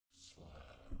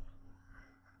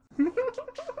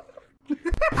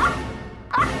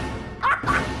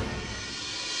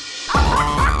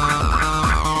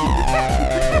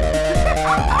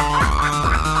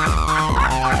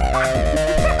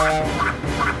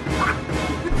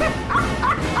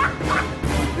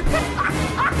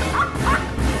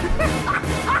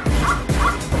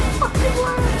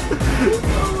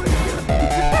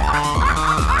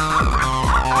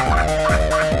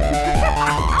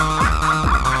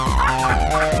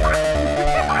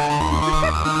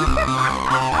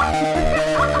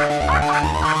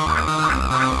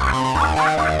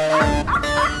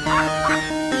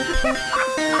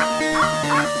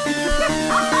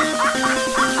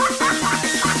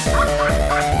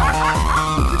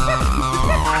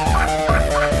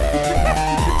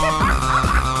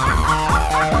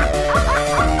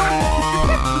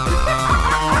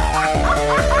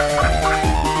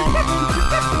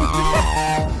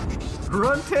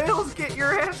Run, Tails! Get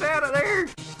your ass out of there!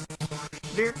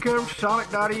 Here comes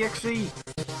Sonic.exe.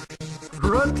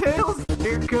 Run, Tails!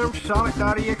 Here comes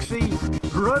Sonic.exe.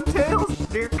 Run,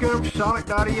 Tails! Here comes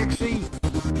Sonic.exe.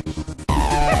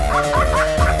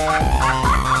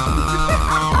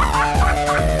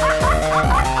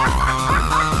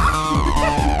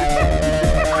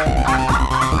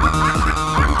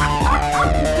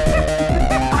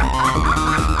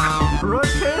 Run,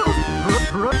 Tails!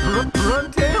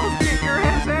 Run, Tails! Get your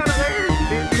ass out of there!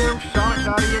 Here comes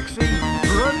Sonic.exe.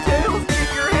 Run, Tails! Get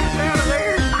your ass out of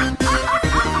there!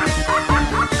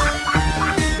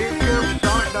 Here comes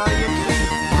Sonic.exe.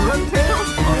 Run, Tails!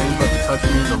 Oh, he's about to touch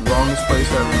me in the wrongest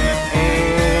place ever, man.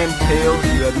 And Tails,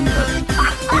 you had me touched.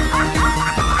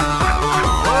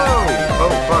 Whoa!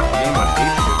 Oh, fuck, the game on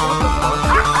hate shit. What the fuck?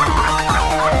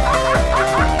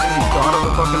 I haven't thought of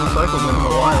a fucking recycle bin in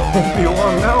a while. Won't be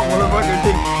long now, motherfucker.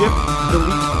 Take shift,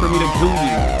 delete for me to kill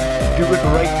you. Do it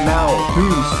right now.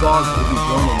 Soon, Sog will be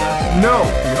joining us. No!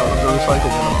 You know, the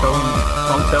recycle bin,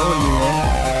 I'm telling you, man.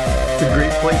 It's a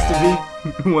great place to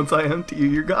be. Once I empty you,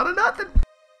 you're gone to nothing.